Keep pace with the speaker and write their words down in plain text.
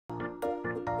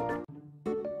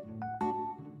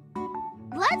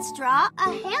Let's draw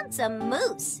a handsome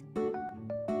moose.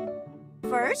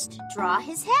 First, draw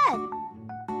his head.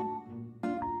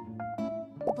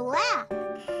 Black.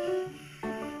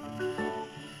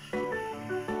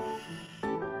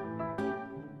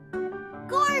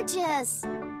 Gorgeous!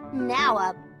 Now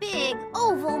a big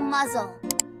oval muzzle.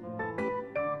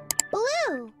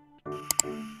 Blue.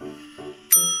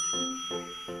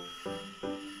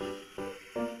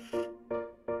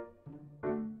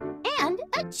 And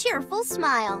a cheerful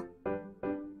smile.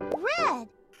 Red.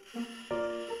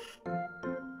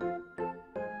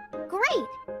 Great!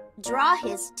 Draw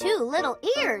his two little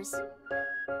ears.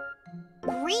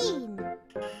 Green.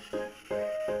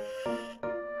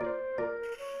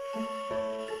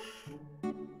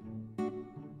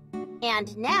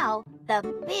 And now, the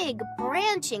big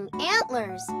branching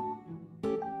antlers.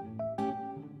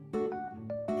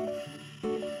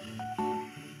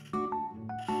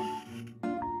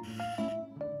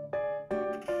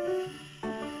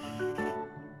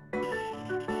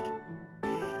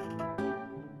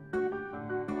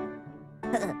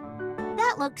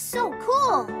 That looks so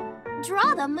cool!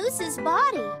 Draw the moose's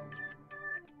body.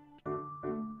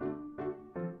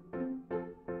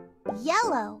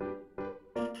 Yellow.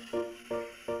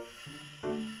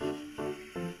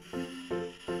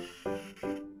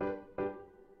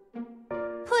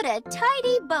 Put a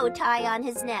tidy bow tie on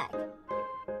his neck.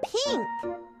 Pink.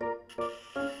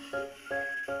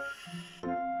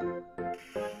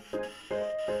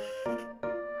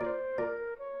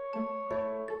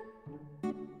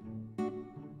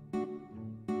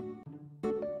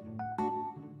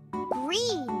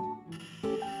 Green.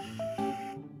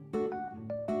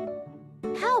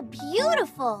 How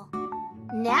beautiful!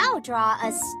 Now draw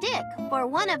a stick for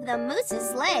one of the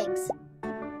moose's legs.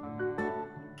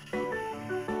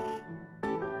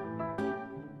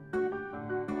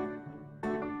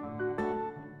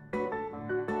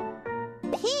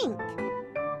 Pink.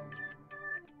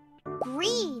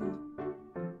 Green.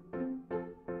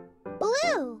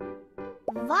 Blue.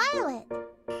 Violet.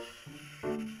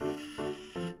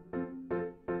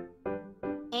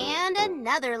 And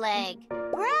another leg.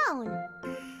 Brown.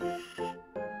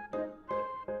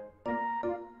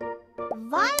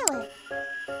 Violet.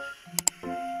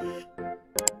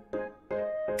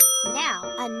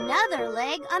 Now another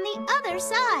leg on the other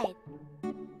side.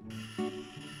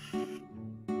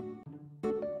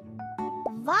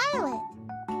 Violet.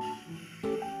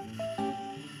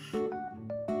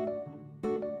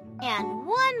 And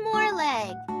one more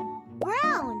leg.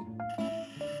 Brown.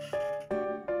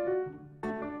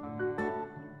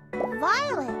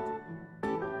 Violet.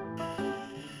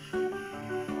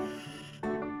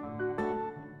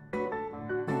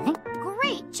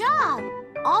 Great job!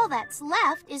 All that's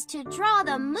left is to draw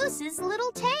the moose's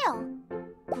little tail.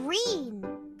 Green.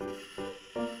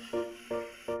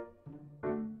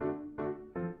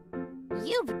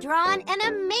 You've drawn an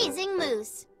amazing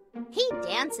moose. He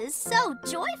dances so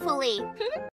joyfully.